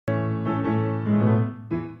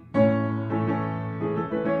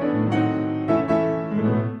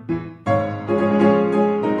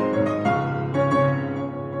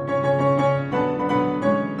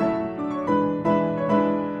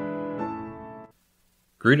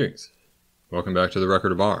Greetings. Welcome back to the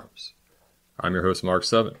Record of Arms. I'm your host Mark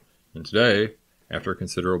 7, and today, after a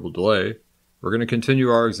considerable delay, we're going to continue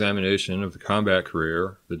our examination of the combat career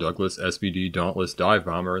of the Douglas SBD Dauntless dive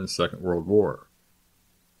bomber in the Second World War.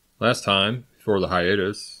 Last time, before the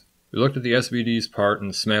hiatus, we looked at the SBD's part in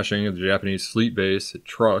the smashing of the Japanese fleet base at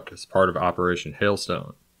Truk as part of Operation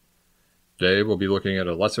Hailstone. Today, we'll be looking at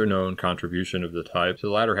a lesser-known contribution of the type to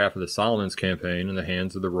the latter half of the Solomons campaign in the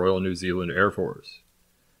hands of the Royal New Zealand Air Force.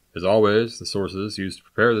 As always, the sources used to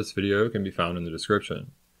prepare this video can be found in the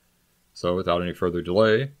description. So without any further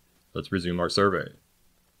delay, let's resume our survey.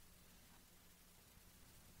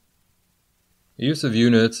 The use of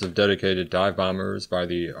units of dedicated dive bombers by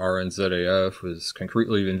the RNZAF was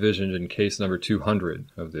concretely envisioned in case number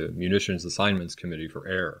 200 of the Munitions Assignments Committee for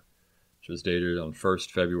Air, which was dated on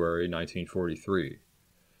 1st February 1943.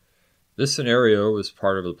 This scenario was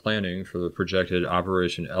part of the planning for the projected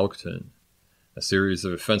Operation Elkton, a series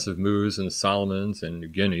of offensive moves in the Solomons and New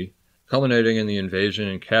Guinea, culminating in the invasion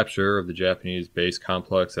and capture of the Japanese base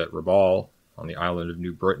complex at Rabaul on the island of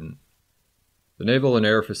New Britain. The naval and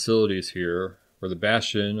air facilities here were the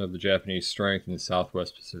bastion of the Japanese strength in the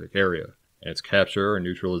southwest Pacific area, and its capture and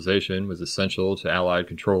neutralization was essential to Allied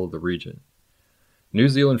control of the region. New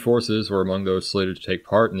Zealand forces were among those slated to take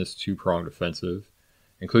part in this two-pronged offensive,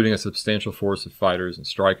 including a substantial force of fighters and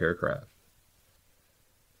strike aircraft.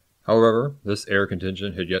 However, this air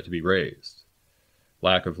contingent had yet to be raised.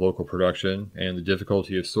 Lack of local production and the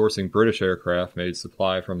difficulty of sourcing British aircraft made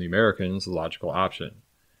supply from the Americans a logical option.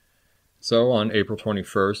 So, on April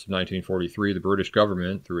 21st, 1943, the British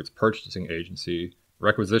government, through its purchasing agency,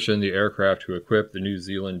 requisitioned the aircraft to equip the New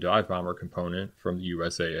Zealand dive bomber component from the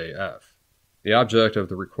USAAF. The object of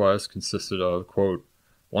the request consisted of, quote,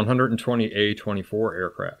 120 A-24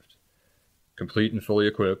 aircraft, complete and fully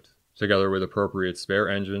equipped, together with appropriate spare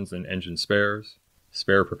engines and engine spares,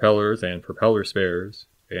 spare propellers and propeller spares,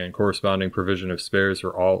 and corresponding provision of spares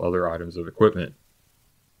for all other items of equipment.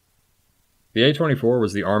 The A-24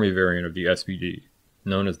 was the Army variant of the SBD,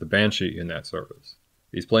 known as the Banshee in that service.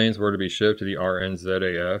 These planes were to be shipped to the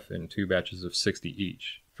RNZAF in 2 batches of 60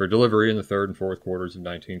 each, for delivery in the 3rd and 4th quarters of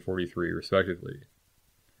 1943, respectively.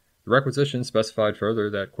 The requisition specified further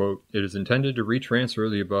that, quote, it is intended to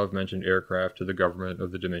retransfer the above-mentioned aircraft to the government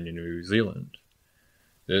of the Dominion of New Zealand.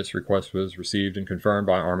 This request was received and confirmed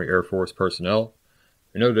by Army Air Force personnel,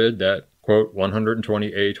 who noted that, quote,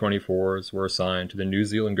 120 A-24s were assigned to the New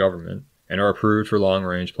Zealand government and are approved for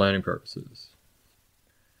long-range planning purposes.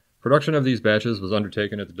 Production of these batches was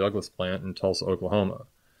undertaken at the Douglas plant in Tulsa, Oklahoma,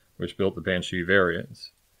 which built the Banshee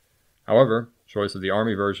variants. However, choice of the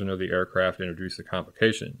Army version of the aircraft introduced a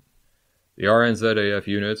complication. The RNZAF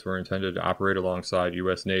units were intended to operate alongside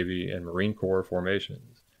U.S. Navy and Marine Corps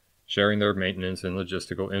formations, sharing their maintenance and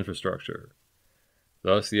logistical infrastructure.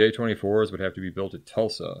 Thus, the A-24s would have to be built at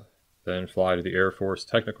Tulsa, then fly to the Air Force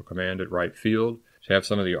Technical Command at Wright Field to have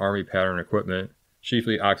some of the Army pattern equipment,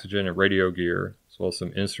 chiefly oxygen and radio gear, as well as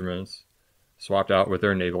some instruments, swapped out with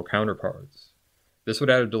their naval counterparts. This would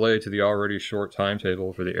add a delay to the already short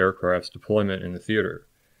timetable for the aircraft's deployment in the theater,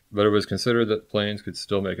 but it was considered that the planes could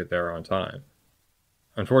still make it there on time.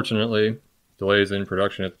 Unfortunately, delays in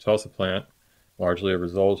production at the Tulsa plant, largely a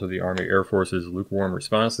result of the Army Air Force's lukewarm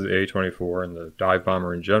response to the A-24 and the dive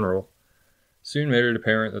bomber in general, soon made it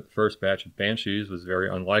apparent that the first batch of Banshees was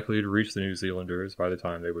very unlikely to reach the New Zealanders by the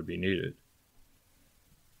time they would be needed.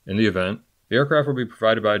 In the event, the aircraft will be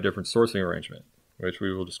provided by a different sourcing arrangement, which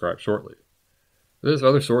we will describe shortly. This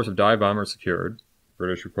other source of dive bomber secured,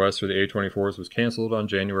 British request for the A-24s was cancelled on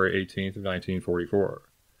January 18th of 1944.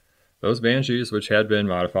 Those Banshees, which had been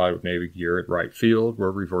modified with Navy gear at Wright Field,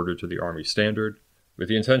 were reverted to the Army Standard, with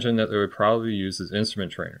the intention that they would probably be used as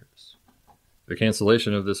instrument trainers. The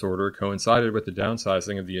cancellation of this order coincided with the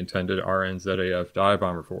downsizing of the intended RNZAF dive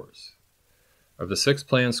bomber force. Of the 6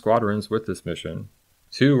 planned squadrons with this mission,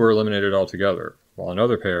 2 were eliminated altogether, while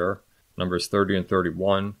another pair, numbers 30 and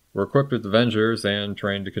 31, were equipped with Avengers and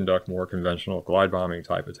trained to conduct more conventional glide bombing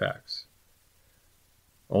type attacks.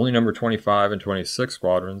 Only number 25 and 26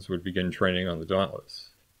 squadrons would begin training on the Dauntless.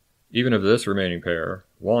 Even of this remaining pair,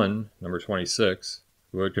 one, number 26,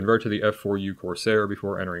 would convert to the F-4U Corsair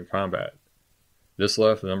before entering combat. This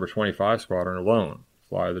left the number 25 squadron alone,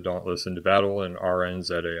 fly the Dauntless into battle in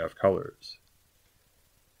RNZAF colors.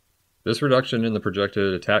 This reduction in the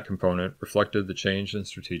projected attack component reflected the change in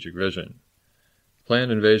strategic vision. The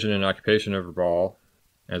planned invasion and occupation of Rabaul,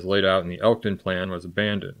 as laid out in the Elkton plan, was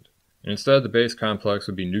abandoned, and instead the base complex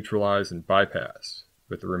would be neutralized and bypassed,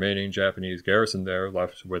 with the remaining Japanese garrison there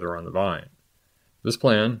left to wither on the vine. This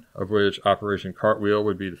plan, of which Operation Cartwheel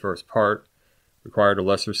would be the first part, required a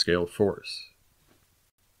lesser scale force.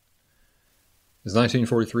 As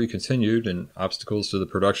 1943 continued and obstacles to the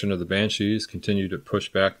production of the Banshees continued to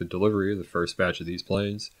push back the delivery of the first batch of these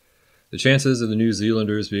planes, the chances of the New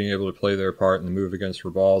Zealanders being able to play their part in the move against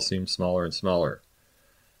Rabaul seemed smaller and smaller.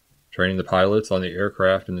 Training the pilots on the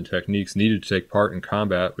aircraft and the techniques needed to take part in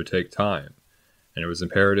combat would take time, and it was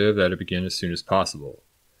imperative that it begin as soon as possible.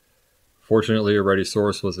 Fortunately, a ready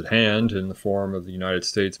source was at hand in the form of the United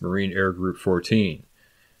States Marine Air Group 14,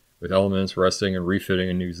 with elements resting and refitting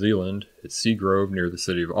in New Zealand at Seagrove near the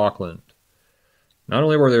city of Auckland. Not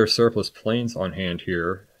only were there surplus planes on hand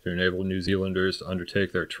here to enable New Zealanders to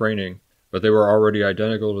undertake their training, but they were already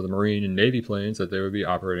identical to the Marine and Navy planes that they would be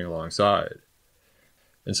operating alongside.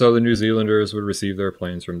 And so the New Zealanders would receive their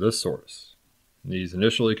planes from this source. These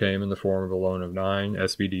initially came in the form of a loan of 9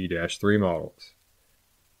 SBD-3 models.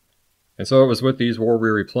 And so it was with these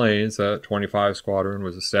war-weary planes that 25 Squadron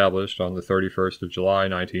was established on the 31st of July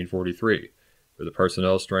 1943, with a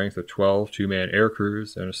personnel strength of 12 two-man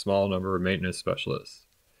aircrews and a small number of maintenance specialists.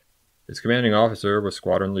 Its commanding officer was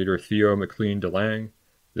Squadron Leader Theo McLean DeLange,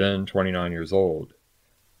 then 29 years old.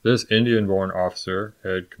 This Indian-born officer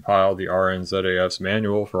had compiled the RNZAF's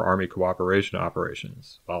Manual for Army Cooperation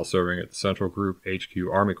Operations while serving at the Central Group HQ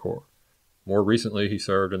Army Corps. More recently, he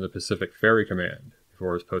served in the Pacific Ferry Command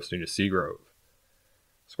before his posting to Seagrove.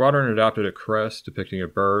 Squadron adopted a crest depicting a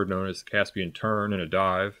bird known as the Caspian tern in a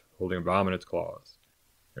dive, holding a bomb in its claws.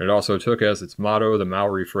 It also took as its motto the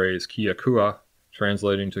Maori phrase Kia Kua,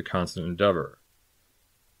 translating to constant endeavor.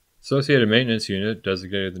 Associated Maintenance Unit,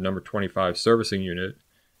 designated the number 25 Servicing Unit,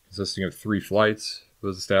 consisting of 3 flights,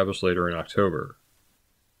 was established later in October.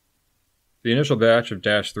 The initial batch of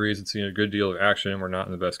Dash 3s had seen a good deal of action and were not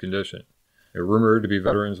in the best condition. They were rumored to be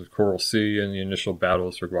veterans of Coral Sea and the initial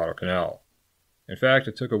battles for Guadalcanal. In fact,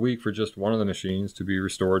 it took a week for just one of the machines to be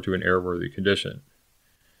restored to an airworthy condition.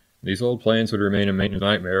 These old planes would remain a maintenance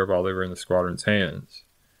nightmare while they were in the squadron's hands,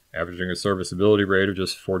 averaging a serviceability rate of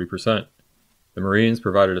just 40%. The Marines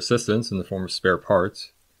provided assistance in the form of spare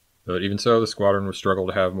parts, but even so, the squadron would struggle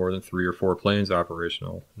to have more than 3 or 4 planes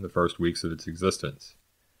operational in the first weeks of its existence.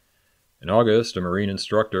 In August, a Marine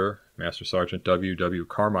instructor, Master Sergeant W.W.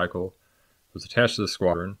 Carmichael, was attached to the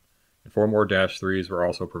squadron, and 4 more Dash 3s were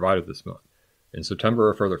also provided this month. In September,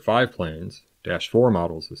 a further 5 planes, Dash 4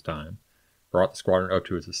 models this time, brought the squadron up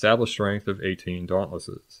to its established strength of 18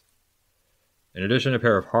 Dauntlesses. In addition, a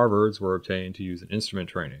pair of Harvards were obtained to use in instrument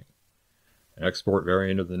training. An export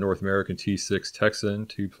variant of the North American T-6 Texan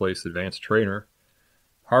 2-place advanced trainer,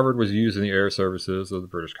 Harvard was used in the air services of the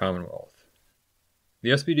British Commonwealth. The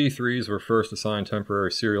SBD-3s were first assigned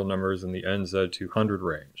temporary serial numbers in the NZ200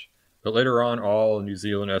 range, but later on all New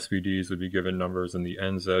Zealand SBDs would be given numbers in the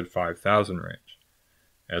NZ5000 range.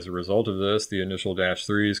 As a result of this, the initial Dash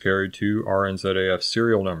 3s carried 2 RNZAF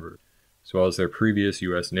serial numbers, as well as their previous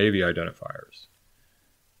U.S. Navy identifiers.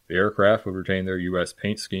 The aircraft would retain their U.S.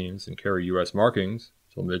 paint schemes and carry U.S. markings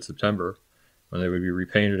until mid-September, when they would be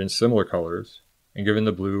repainted in similar colors and given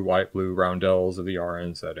the blue, white, blue roundels of the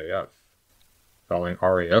RNZAF. Following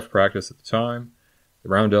RAF practice at the time, the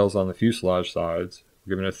roundels on the fuselage sides were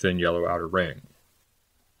given a thin yellow outer ring.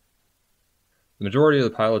 The majority of the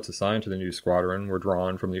pilots assigned to the new squadron were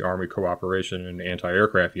drawn from the Army Cooperation and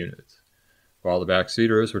Anti-Aircraft units, while the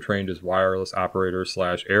backseaters were trained as wireless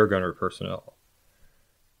operators/air gunner personnel.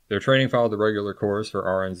 Their training followed the regular course for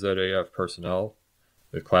RNZAF personnel,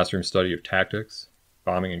 with classroom study of tactics,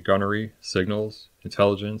 bombing and gunnery, signals,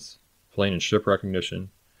 intelligence, plane and ship recognition,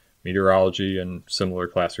 meteorology, and similar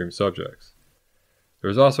classroom subjects. There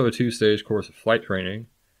was also a 2-stage course of flight training,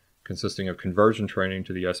 consisting of conversion training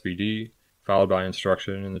to the SBD, followed by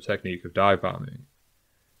instruction in the technique of dive bombing.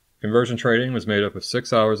 Conversion training was made up of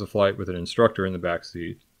 6 hours of flight with an instructor in the back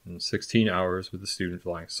seat, and 16 hours with the student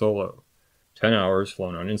flying solo, 10 hours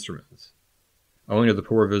flown on instruments. Owing to the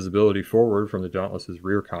poor visibility forward from the Dauntless's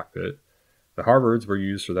rear cockpit, the Harvards were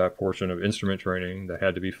used for that portion of instrument training that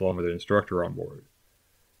had to be flown with an instructor on board.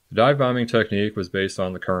 The dive bombing technique was based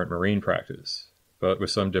on the current Marine practice, but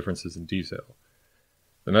with some differences in detail.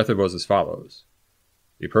 The method was as follows.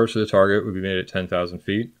 The approach to the target would be made at 10,000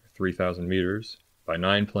 feet, 3,000 meters, by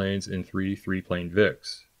 9 planes in 3 3-plane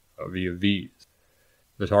VICs, via Vs.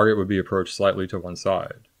 The target would be approached slightly to one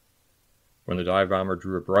side. When the dive bomber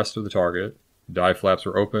drew abreast of the target, the dive flaps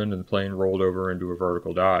were opened and the plane rolled over into a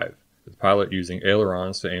vertical dive, with the pilot using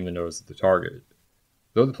ailerons to aim the nose at the target.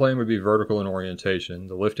 Though the plane would be vertical in orientation,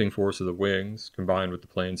 the lifting force of the wings, combined with the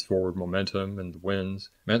plane's forward momentum and the winds,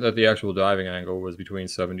 meant that the actual diving angle was between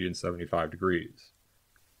 70 and 75 degrees.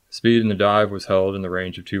 The speed in the dive was held in the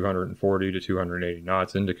range of 240 to 280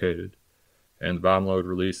 knots indicated, and the bomb load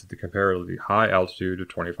released at the comparatively high altitude of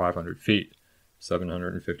 2,500 feet,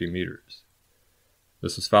 750 meters.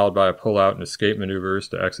 This was followed by a pullout and escape maneuvers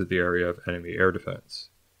to exit the area of enemy air defense.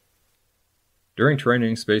 During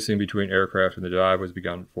training, spacing between aircraft in the dive was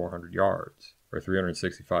begun at 400 yards, or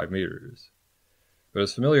 365 meters. But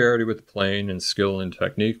as familiarity with the plane and skill and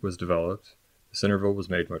technique was developed, this interval was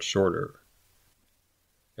made much shorter.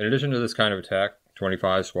 In addition to this kind of attack,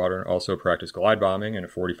 25 Squadron also practiced glide bombing in a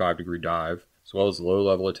 45-degree dive, as well as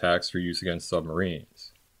low-level attacks for use against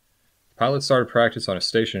submarines. The pilots started practice on a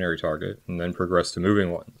stationary target and then progressed to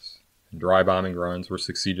moving ones, and dry bombing runs were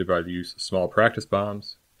succeeded by the use of small practice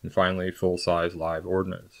bombs and finally full-size live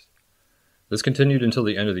ordnance. This continued until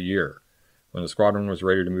the end of the year, when the squadron was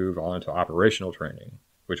ready to move on to operational training,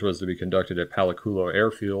 which was to be conducted at Palaculo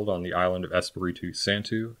Airfield on the island of Espiritu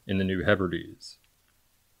Santo in the New Hebrides.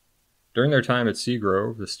 During their time at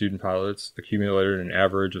Seagrove, the student pilots accumulated an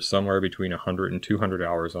average of somewhere between 100 and 200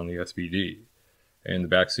 hours on the SBD, and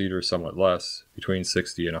the backseaters somewhat less, between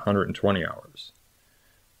 60 and 120 hours.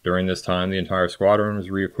 During this time, the entire squadron was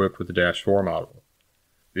re-equipped with the Dash 4 model.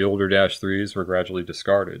 The older Dash 3s were gradually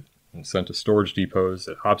discarded and sent to storage depots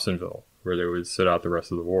at Hobsonville, where they would sit out the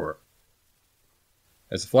rest of the war.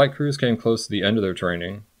 As the flight crews came close to the end of their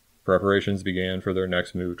training, preparations began for their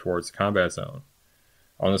next move towards the combat zone.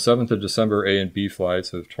 On the 7th of December, A and B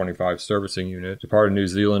flights of 25 Servicing Unit departed New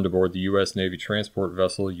Zealand aboard the U.S. Navy transport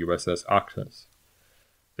vessel USS Octopus.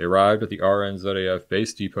 They arrived at the RNZAF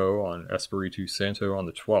base depot on Espiritu Santo on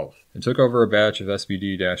the 12th, and took over a batch of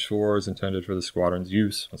SBD-4s intended for the squadron's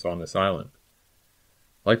use on this island.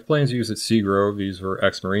 Like the planes used at Seagrove, these were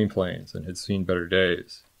ex-Marine planes and had seen better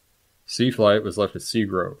days. Sea Flight was left at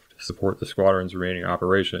Seagrove to support the squadron's remaining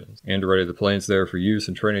operations, and to ready the planes there for use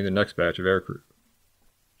in training the next batch of aircrew.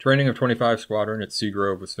 Training of 25 Squadron at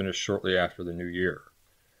Seagrove was finished shortly after the new year.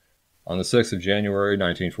 On the 6th of January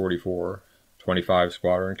 1944, 25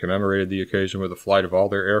 Squadron commemorated the occasion with a flight of all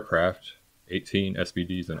their aircraft, 18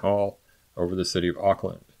 SBDs in all, over the city of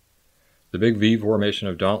Auckland. The big V formation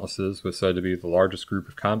of Dauntlesses was said to be the largest group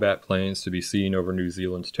of combat planes to be seen over New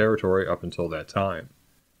Zealand's territory up until that time.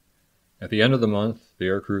 At the end of the month, the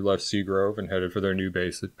aircrew left Seagrove and headed for their new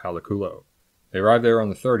base at Palaculo. They arrived there on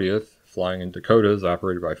the 30th, flying in Dakotas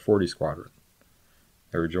operated by 40 Squadron.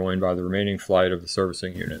 They were joined by the remaining flight of the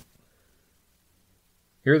Servicing Unit.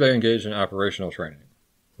 Here they engaged in operational training,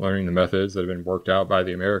 learning the methods that had been worked out by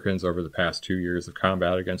the Americans over the past 2 years of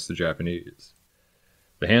combat against the Japanese.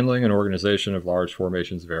 The handling and organization of large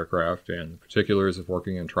formations of aircraft and the particulars of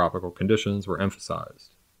working in tropical conditions were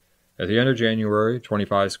emphasized. At the end of January,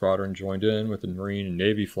 25 Squadron joined in with the Marine and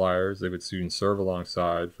Navy flyers they would soon serve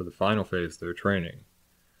alongside for the final phase of their training.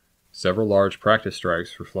 Several large practice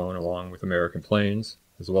strikes were flown along with American planes,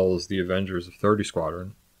 as well as the Avengers of 30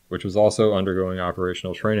 Squadron, which was also undergoing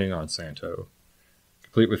operational training on Santo,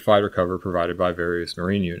 complete with fighter cover provided by various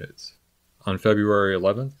Marine units. On February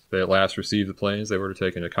 11th, they at last received the planes they were to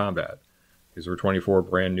take into combat. These were 24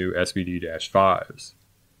 brand new SBD-5s.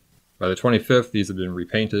 By the 25th, these had been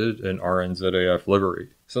repainted in RNZAF livery,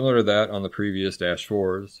 similar to that on the previous Dash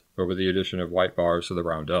 4s, but with the addition of white bars to the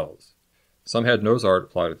roundels. Some had nose art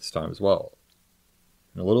applied at this time as well.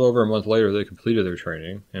 And a little over a month later, they completed their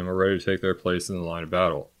training and were ready to take their place in the line of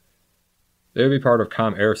battle. They would be part of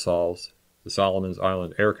Com Air Sols, the Solomons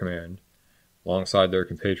Island Air Command, alongside their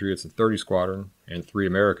compatriots in 30 Squadron and 3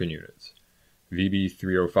 American units,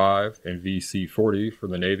 VB-305 and VC-40 from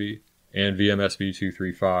the Navy, and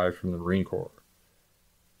VMSB-235 from the Marine Corps.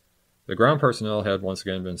 The ground personnel had once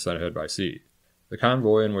again been sent ahead by sea. The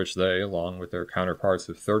convoy in which they, along with their counterparts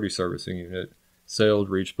of 30 Servicing Unit, sailed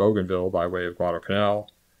reached Bougainville by way of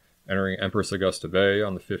Guadalcanal, entering Empress Augusta Bay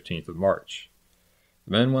on the 15th of March.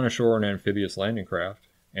 The men went ashore in amphibious landing craft,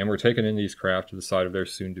 and were taken in these craft to the site of their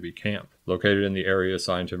soon-to-be camp, located in the area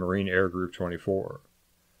assigned to Marine Air Group 24.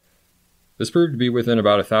 This proved to be within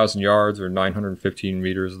about 1,000 yards or 915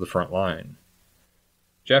 meters of the front line.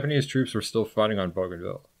 Japanese troops were still fighting on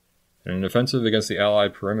Bougainville, and an offensive against the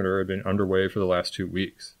Allied perimeter had been underway for the last 2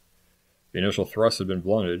 weeks. The initial thrust had been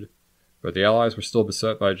blunted, but the Allies were still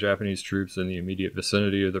beset by Japanese troops in the immediate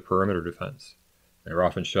vicinity of the perimeter defense. They were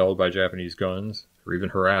often shelled by Japanese guns, or even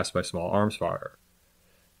harassed by small arms fire.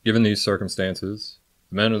 Given these circumstances,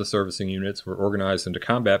 the men of the servicing units were organized into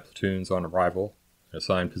combat platoons on arrival, and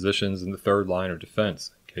assigned positions in the third line of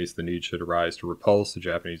defense in case the need should arise to repulse the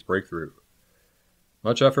Japanese breakthrough.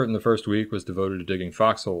 Much effort in the first week was devoted to digging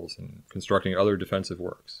foxholes and constructing other defensive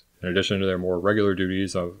works, in addition to their more regular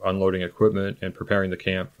duties of unloading equipment and preparing the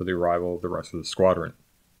camp for the arrival of the rest of the squadron.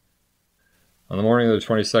 On the morning of the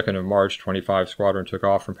 22nd of March, 25 Squadron took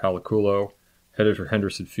off from Palaculo, headed for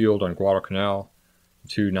Henderson Field on Guadalcanal, in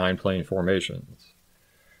 2 9-plane formations.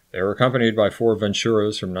 They were accompanied by 4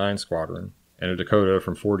 Venturas from 9 Squadron, and a Dakota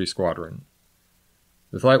from 40 Squadron.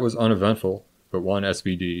 The flight was uneventful, but one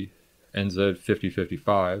SBD,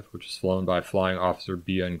 NZ-5055, which was flown by Flying Officer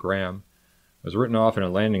B.N. Graham, was written off in a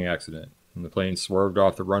landing accident, and the plane swerved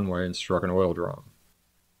off the runway and struck an oil drum.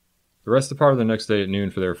 The rest departed the next day at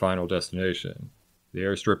noon for their final destination, the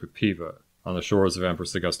airstrip of Piva, on the shores of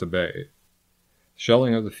Empress Augusta Bay.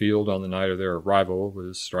 Shelling of the field on the night of their arrival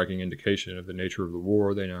was striking indication of the nature of the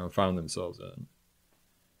war they now found themselves in.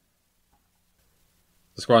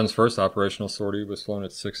 The squadron's first operational sortie was flown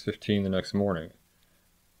at 6:15 the next morning,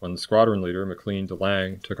 when the squadron leader, McLean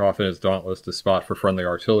DeLange, took off in his Dauntless to spot for friendly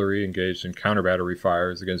artillery engaged in counter-battery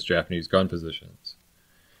fires against Japanese gun positions.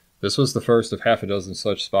 This was the first of half a dozen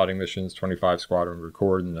such spotting missions 25 Squadron would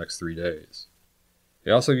record in the next 3 days.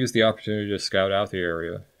 He also used the opportunity to scout out the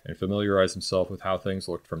area and familiarize himself with how things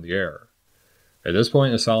looked from the air. At this point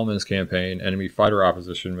in the Solomon's campaign, enemy fighter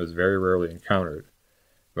opposition was very rarely encountered,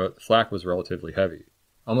 but the flak was relatively heavy.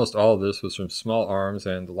 Almost all of this was from small arms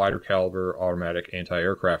and the lighter caliber automatic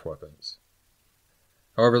anti-aircraft weapons.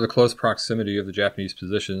 However, the close proximity of the Japanese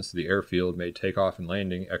positions to the airfield made takeoff and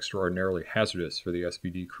landing extraordinarily hazardous for the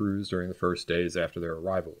SBD crews during the first days after their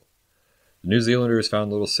arrival. The New Zealanders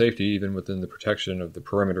found little safety even within the protection of the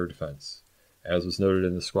perimeter defense, as was noted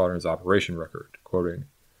in the squadron's operation record, quoting,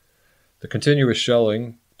 "The continuous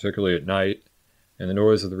shelling, particularly at night, and the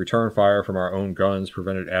noise of the return fire from our own guns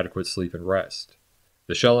prevented adequate sleep and rest.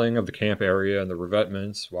 The shelling of the camp area and the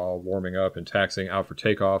revetments while warming up and taxiing out for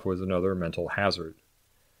takeoff was another mental hazard.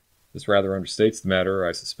 This rather understates the matter,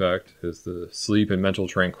 I suspect, as the sleep and mental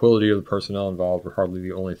tranquility of the personnel involved were hardly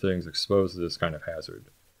the only things exposed to this kind of hazard."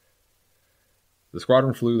 The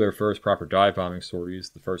squadron flew their first proper dive bombing sorties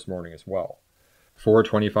the first morning as well. 4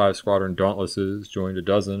 25 Squadron Dauntlesses joined a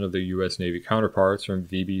dozen of the U.S. Navy counterparts from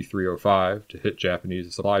VB-305 to hit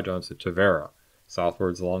Japanese supply dumps at Tavera,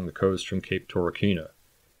 southwards along the coast from Cape Torquemada.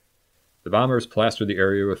 The bombers plastered the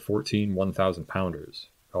area with 14 1,000-pounders,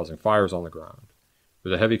 causing fires on the ground,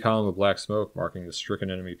 with a heavy column of black smoke marking the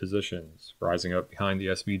stricken enemy positions, rising up behind the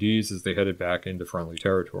SBDs as they headed back into friendly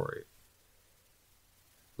territory.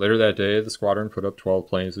 Later that day, the squadron put up 12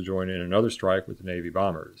 planes to join in another strike with the Navy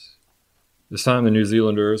bombers. This time, the New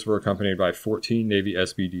Zealanders were accompanied by 14 Navy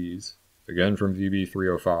SBDs, again from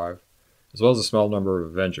VB-305, as well as a small number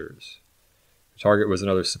of Avengers. The target was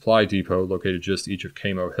another supply depot located just east of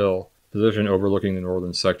Camo Hill, positioned overlooking the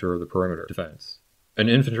northern sector of the perimeter defense. An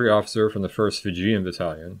infantry officer from the 1st Fijian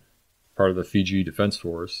Battalion, part of the Fiji Defense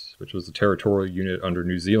Force, which was the territorial unit under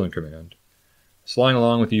New Zealand command, was flying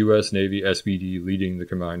along with the U.S. Navy SBD leading the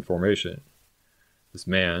combined formation. This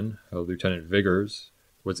man, Lieutenant Viggers,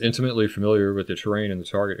 was intimately familiar with the terrain in the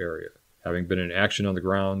target area, having been in action on the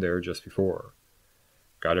ground there just before.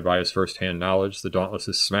 Guided by his first-hand knowledge, the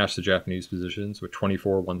Dauntlesses smashed the Japanese positions with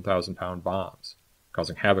 24 1,000-pound bombs,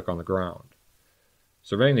 causing havoc on the ground.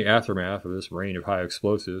 Surveying the aftermath of this rain of high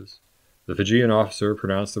explosives, the Fijian officer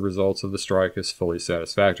pronounced the results of the strike as fully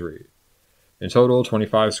satisfactory. In total,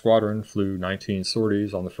 25 Squadron flew 19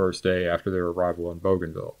 sorties on the first day after their arrival in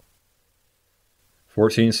Bougainville.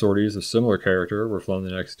 14 sorties of similar character were flown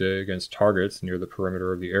the next day against targets near the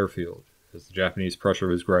perimeter of the airfield, as the Japanese pressure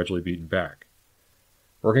was gradually beaten back.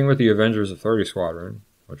 Working with the Avengers of 30 Squadron,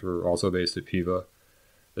 which were also based at Piva,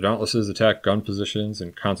 the Dauntlesses attacked gun positions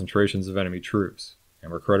and concentrations of enemy troops,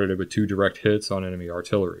 and were credited with 2 direct hits on enemy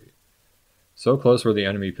artillery. So close were the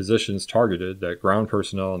enemy positions targeted that ground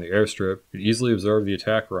personnel on the airstrip could easily observe the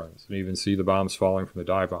attack runs and even see the bombs falling from the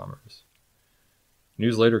dive bombers.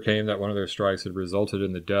 News later came that one of their strikes had resulted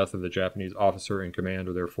in the death of the Japanese officer in command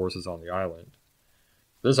of their forces on the island.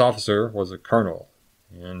 This officer was a colonel,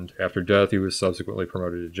 and after death he was subsequently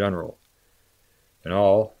promoted to general. In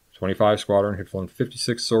all, 25 Squadron had flown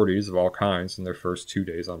 56 sorties of all kinds in their first 2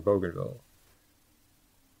 days on Bougainville.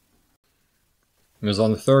 It was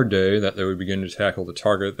on the third day that they would begin to tackle the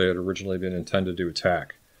target they had originally been intended to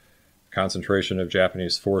attack, a concentration of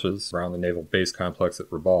Japanese forces around the naval base complex at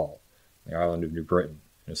Rabaul, the island of New Britain,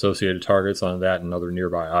 and associated targets on that and other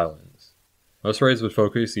nearby islands. Most raids would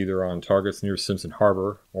focus either on targets near Simpson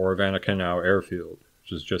Harbor or Havana-Canao airfield,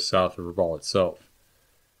 which is just south of Rabaul itself.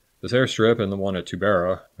 This airstrip and the one at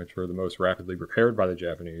Tubera, which were the most rapidly repaired by the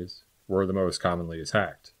Japanese, were the most commonly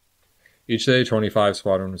attacked. Each day, 25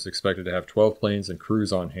 Squadron was expected to have 12 planes and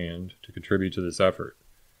crews on hand to contribute to this effort.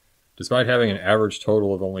 Despite having an average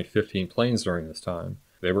total of only 15 planes during this time,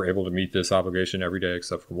 they were able to meet this obligation every day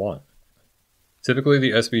except for one. Typically,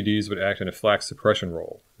 the SBDs would act in a flak suppression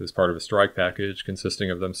role as part of a strike package consisting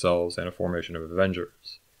of themselves and a formation of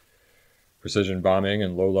Avengers. Precision bombing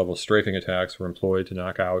and low-level strafing attacks were employed to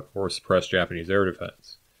knock out or suppress Japanese air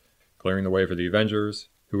defense. Clearing the way for the Avengers,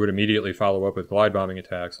 who would immediately follow up with glide bombing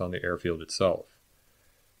attacks on the airfield itself.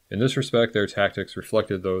 In this respect, their tactics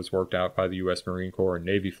reflected those worked out by the U.S. Marine Corps and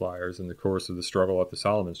Navy flyers in the course of the struggle up the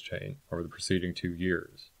Solomons chain over the preceding 2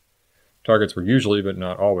 years. Targets were usually, but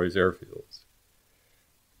not always, airfields.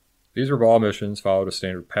 These Rabaul missions followed a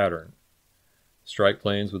standard pattern. Strike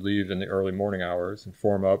planes would leave in the early morning hours and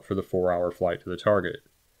form up for the 4-hour flight to the target.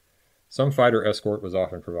 Some fighter escort was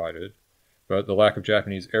often provided, but the lack of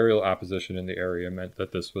Japanese aerial opposition in the area meant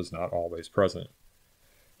that this was not always present.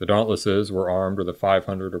 The Dauntlesses were armed with a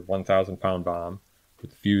 500 or 1,000-pound bomb, with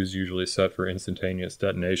the fuse usually set for instantaneous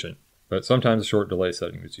detonation, but sometimes a short delay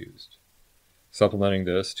setting was used. Supplementing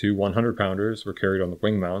this, 2 100-pounders were carried on the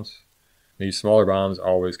wing mounts. These smaller bombs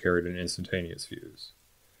always carried an instantaneous fuse.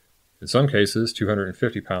 In some cases,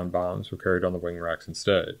 250-pound bombs were carried on the wing racks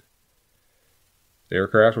instead. The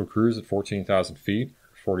aircraft would cruise at 14,000 feet,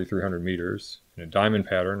 4,300 meters, in a diamond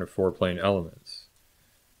pattern of 4 plane elements.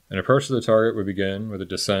 An approach to the target would begin with a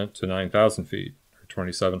descent to 9,000 feet, or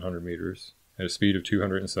 2,700 meters, at a speed of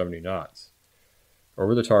 270 knots.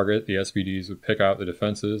 Over the target, the SBDs would pick out the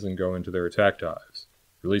defenses and go into their attack dives,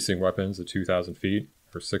 releasing weapons at 2,000 feet,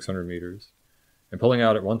 or 600 meters, and pulling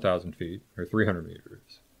out at 1,000 feet, or 300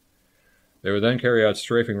 meters. They would then carry out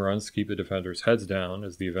strafing runs to keep the defenders' heads down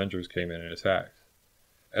as the Avengers came in and attacked.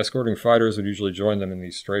 Escorting fighters would usually join them in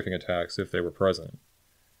these strafing attacks if they were present.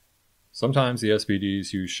 Sometimes the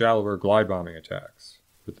SBDs used shallower glide bombing attacks,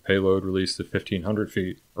 with the payload released at 1,500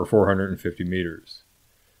 feet or 450 meters.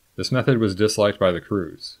 This method was disliked by the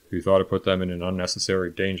crews, who thought it put them in an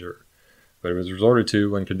unnecessary danger, but it was resorted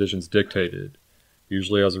to when conditions dictated,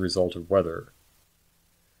 usually as a result of weather.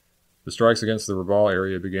 The strikes against the Rabaul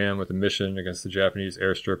area began with a mission against the Japanese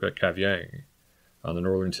airstrip at Kavieng, on the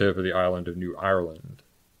northern tip of the island of New Ireland.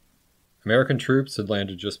 American troops had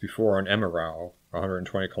landed just before on Rabaul,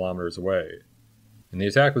 120 kilometers away, and the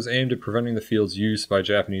attack was aimed at preventing the field's use by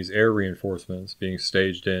Japanese air reinforcements being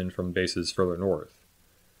staged in from bases further north.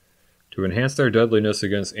 To enhance their deadliness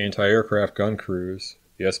against anti-aircraft gun crews,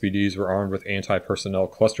 the SBDs were armed with anti-personnel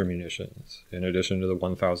cluster munitions, in addition to the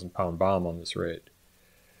 1,000-pound bomb on this raid.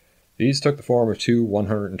 These took the form of 2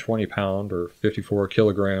 120-pound or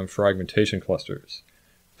 54-kilogram fragmentation clusters,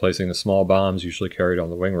 replacing the small bombs usually carried on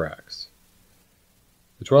the wing racks.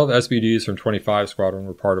 The 12 SBDs from 25 Squadron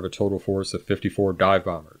were part of a total force of 54 dive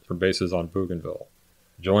bombers from bases on Bougainville,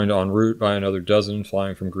 joined en route by another dozen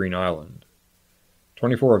flying from Green Island.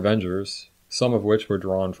 24 Avengers, some of which were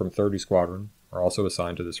drawn from 30 Squadron, are also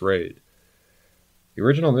assigned to this raid. The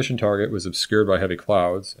original mission target was obscured by heavy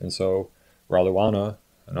clouds, and so Rabaul,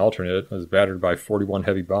 an alternate, was battered by 41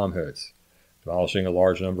 heavy bomb hits, demolishing a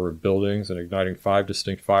large number of buildings and igniting 5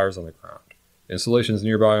 distinct fires on the ground. Installations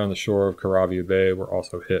nearby on the shore of Caravia Bay were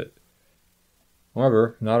also hit.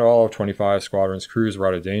 However, not all of 25 Squadron's crews were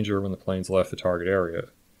out of danger when the planes left the target area.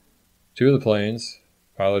 2 of the planes,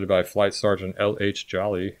 piloted by Flight Sergeant L.H.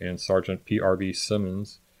 Jolly and Sergeant P.R.B.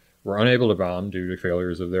 Simmons, were unable to bomb due to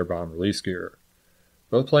failures of their bomb release gear.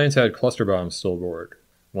 Both planes had cluster bombs still aboard,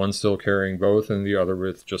 one still carrying both and the other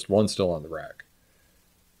with just one still on the rack.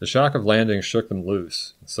 The shock of landing shook them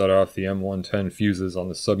loose and set off the M110 fuses on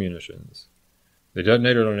the submunitions. They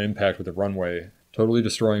detonated on impact with the runway, totally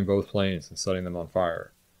destroying both planes and setting them on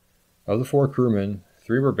fire. Of the 4 crewmen,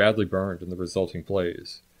 3 were badly burned in the resulting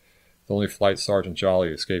blaze, with only Flight Sergeant Jolly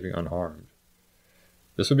escaping unharmed.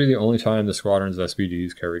 This would be the only time the Squadron's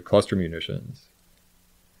SBDs carried cluster munitions.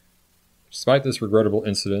 Despite this regrettable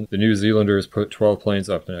incident, the New Zealanders put 12 planes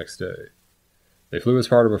up the next day. They flew as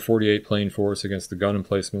part of a 48-plane force against the gun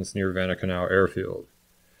emplacements near Vannakanau Airfield.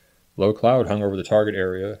 Low cloud hung over the target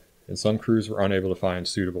area, and some crews were unable to find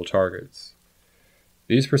suitable targets.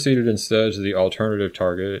 These proceeded instead to the alternative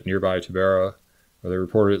target at nearby Tabera, where they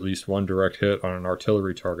reported at least 1 direct hit on an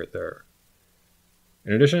artillery target there.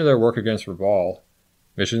 In addition to their work against Rabaul,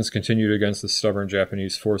 missions continued against the stubborn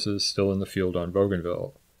Japanese forces still in the field on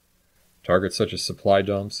Bougainville. Targets such as supply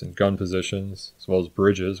dumps and gun positions, as well as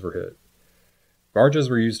bridges, were hit. Barges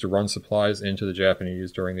were used to run supplies into the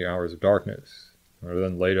Japanese during the hours of darkness, and were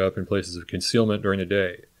then laid up in places of concealment during the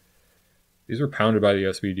day. These were pounded by the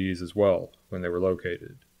SBDs as well, when they were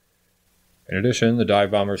located. In addition, the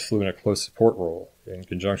dive bombers flew in a close support role, in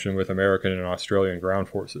conjunction with American and Australian ground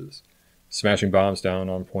forces, smashing bombs down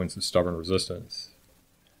on points of stubborn resistance.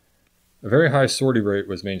 A very high sortie rate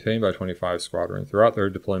was maintained by 25 Squadron throughout their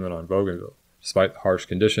deployment on Bougainville, despite the harsh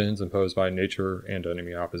conditions imposed by nature and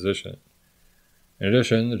enemy opposition. In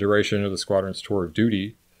addition, the duration of the squadron's tour of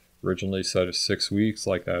duty, originally set at 6 weeks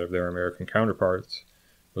like that of their American counterparts,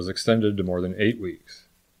 was extended to more than 8 weeks.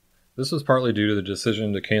 This was partly due to the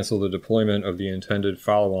decision to cancel the deployment of the intended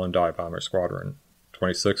follow-on dive bomber squadron,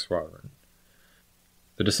 26th Squadron.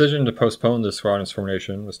 The decision to postpone this squadron's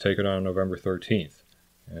formation was taken on November 13th,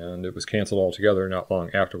 and it was canceled altogether not long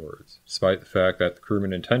afterwards, despite the fact that the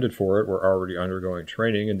crewmen intended for it were already undergoing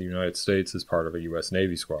training in the United States as part of a U.S.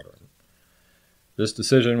 Navy squadron. This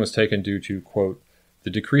decision was taken due to, quote, the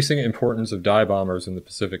decreasing importance of dive bombers in the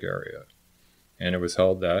Pacific area, and it was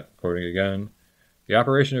held that, quoting again, the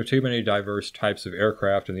operation of too many diverse types of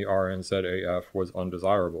aircraft in the RNZAF was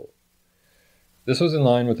undesirable. This was in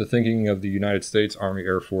line with the thinking of the United States Army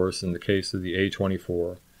Air Force in the case of the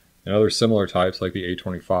A-24 and other similar types like the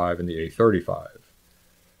A-25 and the A-35.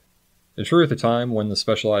 The truth at the time when the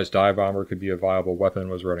specialized dive bomber could be a viable weapon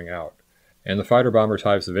was running out, and the fighter bomber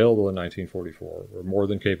types available in 1944 were more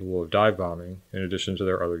than capable of dive bombing in addition to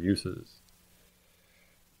their other uses.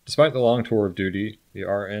 Despite the long tour of duty, the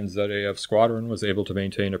RNZAF squadron was able to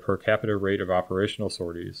maintain a per capita rate of operational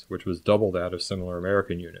sorties, which was double that of similar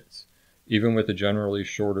American units, even with the generally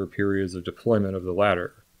shorter periods of deployment of the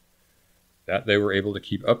latter. That they were able to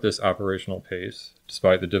keep up this operational pace,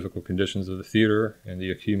 despite the difficult conditions of the theater and the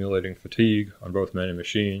accumulating fatigue on both men and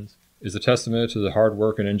machines, is a testament to the hard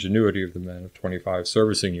work and ingenuity of the men of 25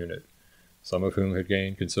 Servicing Unit, some of whom had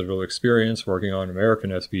gained considerable experience working on American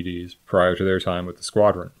SBDs prior to their time with the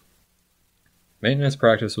squadron. Maintenance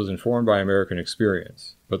practice was informed by American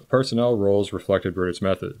experience, but the personnel roles reflected British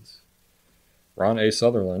methods. Ron A.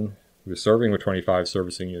 Sutherland, who was serving with 25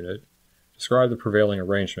 Servicing Unit, described the prevailing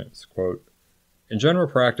arrangements, quote, in general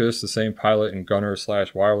practice, the same pilot and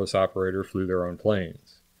gunner/wireless operator flew their own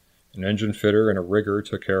planes. An engine fitter and a rigger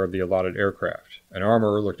took care of the allotted aircraft. An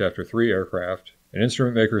armorer looked after 3 aircraft, and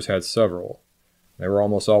instrument makers had several. They were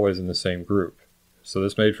almost always in the same group, so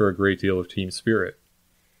this made for a great deal of team spirit.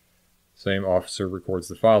 The same officer records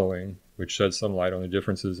the following, which sheds some light on the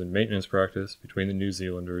differences in maintenance practice between the New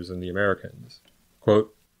Zealanders and the Americans.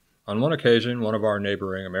 Quote, on one occasion, one of our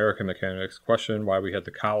neighboring American mechanics questioned why we had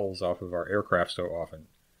the cowls off of our aircraft so often.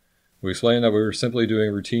 We explained that we were simply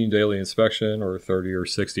doing routine daily inspection or 30 or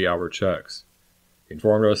 60-hour checks. He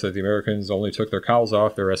informed us that the Americans only took their cowls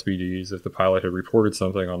off their SBDs if the pilot had reported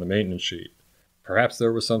something on the maintenance sheet. Perhaps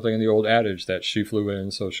there was something in the old adage that she flew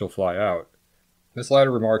in so she'll fly out. This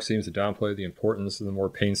latter remark seems to downplay the importance of the more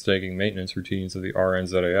painstaking maintenance routines of the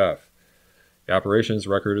RNZAF. The operations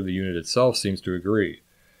record of the unit itself seems to agree,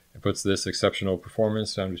 and puts this exceptional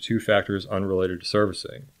performance down to 2 factors unrelated to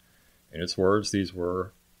servicing. In its words, these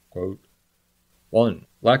were, quote, 1.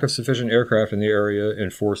 Lack of sufficient aircraft in the area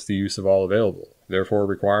enforced the use of all available, therefore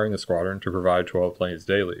requiring the squadron to provide 12 planes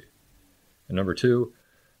daily. And number 2,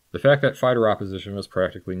 the fact that fighter opposition was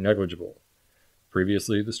practically negligible.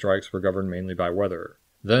 Previously, the strikes were governed mainly by weather.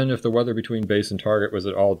 Then, if the weather between base and target was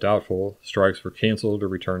at all doubtful, strikes were canceled or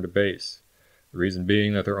returned to base. The reason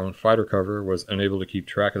being that their own fighter cover was unable to keep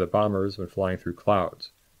track of the bombers when flying through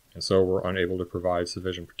clouds, and so were unable to provide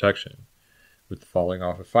sufficient protection. With the falling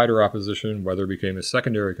off of fighter opposition, weather became a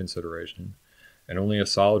secondary consideration, and only a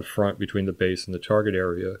solid front between the base and the target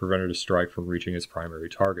area prevented a strike from reaching its primary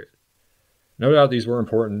target. No doubt these were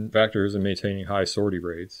important factors in maintaining high sortie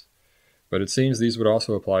rates, but it seems these would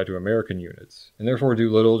also apply to American units, and therefore do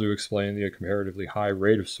little to explain the comparatively high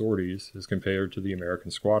rate of sorties as compared to the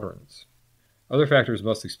American squadrons. Other factors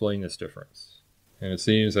must explain this difference, and it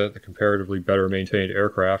seems that the comparatively better maintained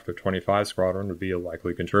aircraft of 25 Squadron would be a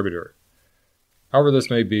likely contributor. However this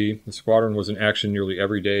may be, the squadron was in action nearly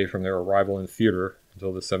every day from their arrival in theater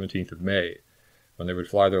until the 17th of May, when they would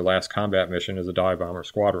fly their last combat mission as a dive bomber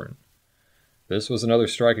squadron. This was another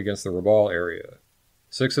strike against the Rabaul area.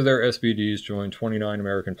 6 of their SBDs joined 29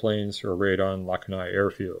 American planes for a raid on Lakanai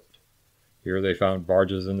Airfield. Here they found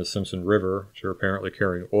barges in the Simpson River, which were apparently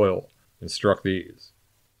carrying oil, and struck these.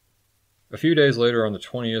 A few days later, on the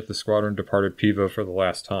 20th, the squadron departed Piva for the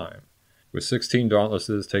last time, with 16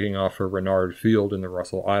 Dauntlesses taking off for Renard Field in the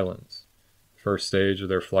Russell Islands, the first stage of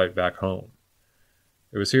their flight back home.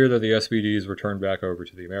 It was here that the SBDs were turned back over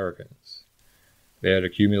to the Americans. They had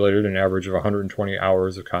accumulated an average of 120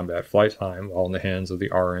 hours of combat flight time while in the hands of the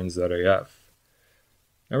RNZAF.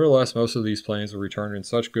 Nevertheless, most of these planes were returned in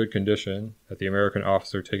such good condition that the American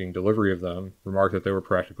officer taking delivery of them remarked that they were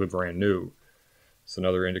practically brand new. It's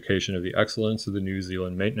another indication of the excellence of the New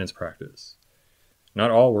Zealand maintenance practice.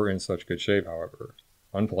 Not all were in such good shape, however.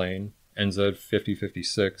 One plane, NZ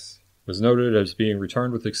 5056, was noted as being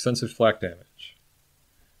returned with extensive flak damage.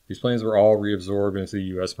 These planes were all reabsorbed into the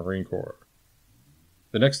U.S. Marine Corps.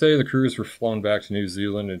 The next day, the crews were flown back to New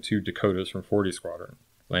Zealand in 2 Dakotas from 40 Squadron,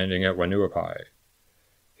 landing at WWII.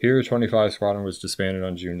 Here, 25 Squadron was disbanded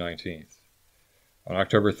on June 19th. On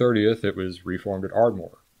October 30th, it was reformed at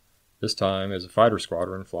Ardmore, this time as a fighter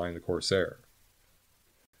squadron flying the Corsair.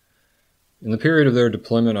 In the period of their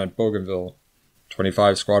deployment on Bougainville,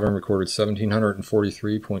 25 Squadron recorded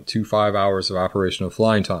 1,743.25 hours of operational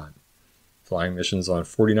flying time, flying missions on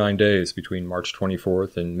 49 days between March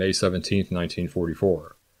 24th and May 17,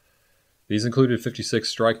 1944. These included 56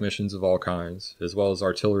 strike missions of all kinds, as well as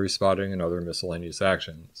artillery spotting and other miscellaneous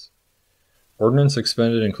actions. Ordnance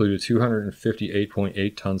expended included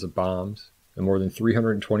 258.8 tons of bombs and more than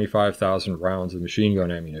 325,000 rounds of machine gun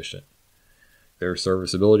ammunition. Their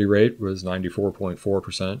serviceability rate was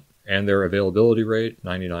 94.4%, and their availability rate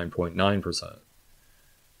 99.9%. The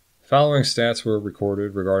following stats were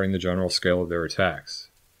recorded regarding the general scale of their attacks.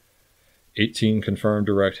 18 confirmed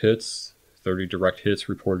direct hits, 30 direct hits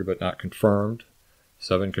reported but not confirmed,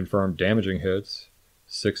 7 confirmed damaging hits,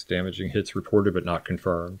 6 damaging hits reported but not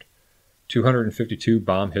confirmed, 252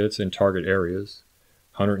 bomb hits in target areas,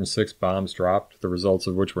 106 bombs dropped, the results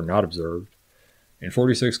of which were not observed, and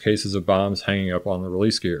 46 cases of bombs hanging up on the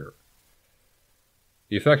release gear.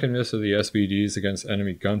 The effectiveness of the SBDs against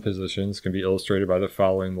enemy gun positions can be illustrated by the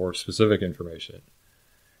following more specific information.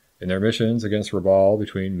 In their missions against Rabaul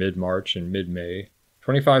between mid-March and mid-May,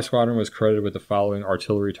 25 Squadron was credited with the following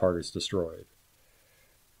artillery targets destroyed: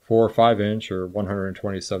 4 5-inch or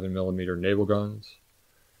 127mm naval guns,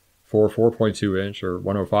 4 4.2-inch or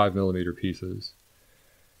 105mm pieces,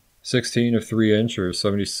 16 of 3-inch or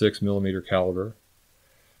 76mm caliber,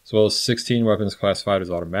 as well as 16 weapons classified as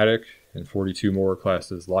automatic and 42 more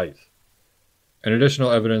classed as light. And additional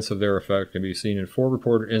evidence of their effect can be seen in 4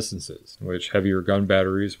 reported instances in which heavier gun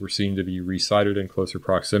batteries were seen to be resighted in closer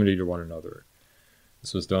proximity to one another.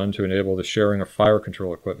 This was done to enable the sharing of fire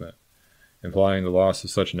control equipment, implying the loss of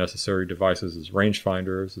such necessary devices as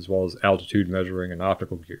rangefinders as well as altitude measuring and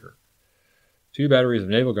optical gear. 2 batteries of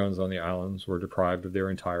naval guns on the islands were deprived of their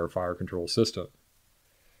entire fire control system.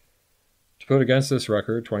 To put against this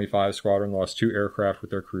record, 25 Squadron lost 2 aircraft with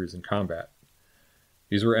their crews in combat.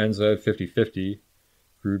 These were NZ 5050,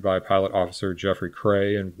 crewed by Pilot Officer Jeffrey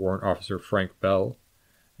Cray and Warrant Officer Frank Bell,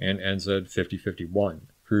 and NZ 5051,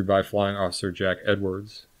 crewed by Flying Officer Jack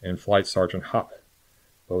Edwards and Flight Sergeant Hopp,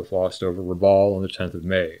 both lost over Rabaul on the 10th of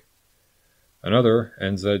May. Another,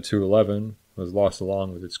 NZ 211, was lost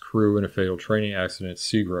along with its crew in a fatal training accident at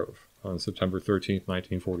Seagrove on September 13,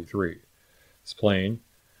 1943. This plane,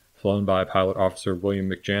 flown by Pilot Officer William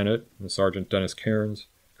McJanet and Sergeant Dennis Cairns,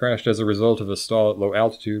 crashed as a result of a stall at low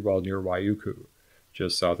altitude while near Waiuku,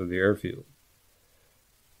 just south of the airfield.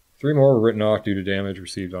 3 more were written off due to damage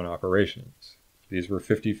received on operations. These were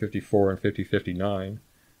 5054 and 5059,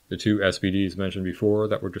 the 2 SBDs mentioned before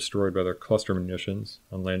that were destroyed by their cluster munitions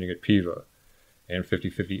on landing at Piva, and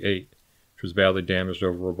 5058, which was badly damaged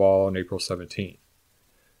over Rabaul on April 17.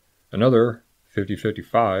 Another,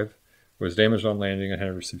 5055, was damaged on landing at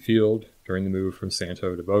Henderson Field during the move from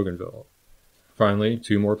Santo to Bougainville. Finally,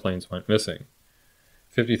 2 more planes went missing.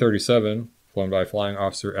 5037, flown by Flying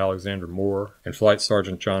Officer Alexander Moore and Flight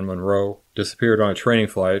Sergeant John Monroe, disappeared on a training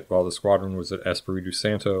flight while the squadron was at Espiritu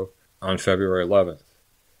Santo on February 11th.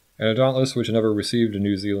 And a Dauntless which never received a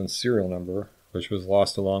New Zealand serial number, which was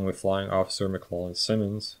lost along with Flying Officer McClellan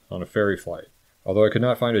Simmons on a ferry flight, although I could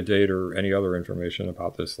not find a date or any other information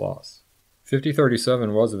about this loss.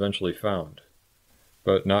 5037 was eventually found,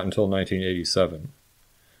 but not until 1987.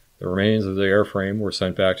 The remains of the airframe were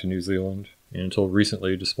sent back to New Zealand and until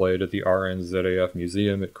recently displayed at the RNZAF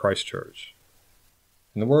Museum at Christchurch.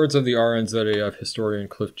 In the words of the RNZAF historian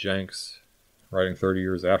Cliff Jenks, writing 30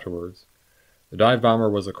 years afterwards, the dive bomber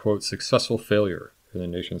was a, quote, successful failure in the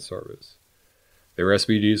nation's service. Their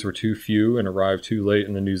SBDs were too few and arrived too late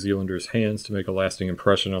in the New Zealanders' hands to make a lasting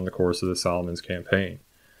impression on the course of the Solomons campaign.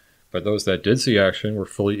 But those that did see action were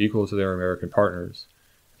fully equal to their American partners,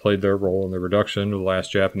 played their role in the reduction of the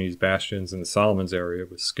last Japanese bastions in the Solomons area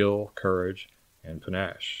with skill, courage, and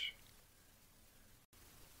panache.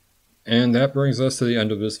 And that brings us to the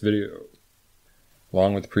end of this video.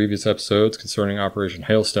 Along with the previous episodes concerning Operation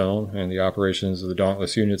Hailstone and the operations of the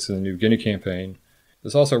Dauntless units in the New Guinea campaign,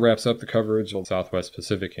 this also wraps up the coverage of the Southwest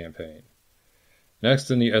Pacific campaign. Next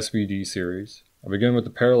in the SBD series, I'll begin with the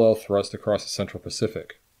parallel thrust across the Central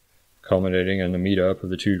Pacific, culminating in the meetup of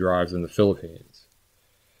the 2 drives in the Philippines.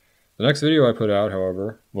 The next video I put out,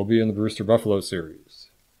 however, will be in the Brewster Buffalo series.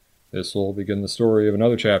 This will begin the story of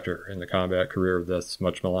another chapter in the combat career of this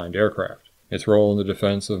much-maligned aircraft, its role in the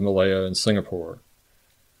defense of Malaya and Singapore.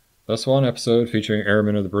 Thus, one episode featuring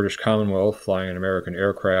airmen of the British Commonwealth flying an American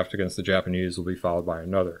aircraft against the Japanese will be followed by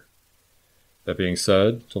another. That being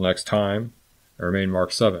said, till next time, I remain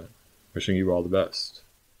Mark 7, wishing you all the best.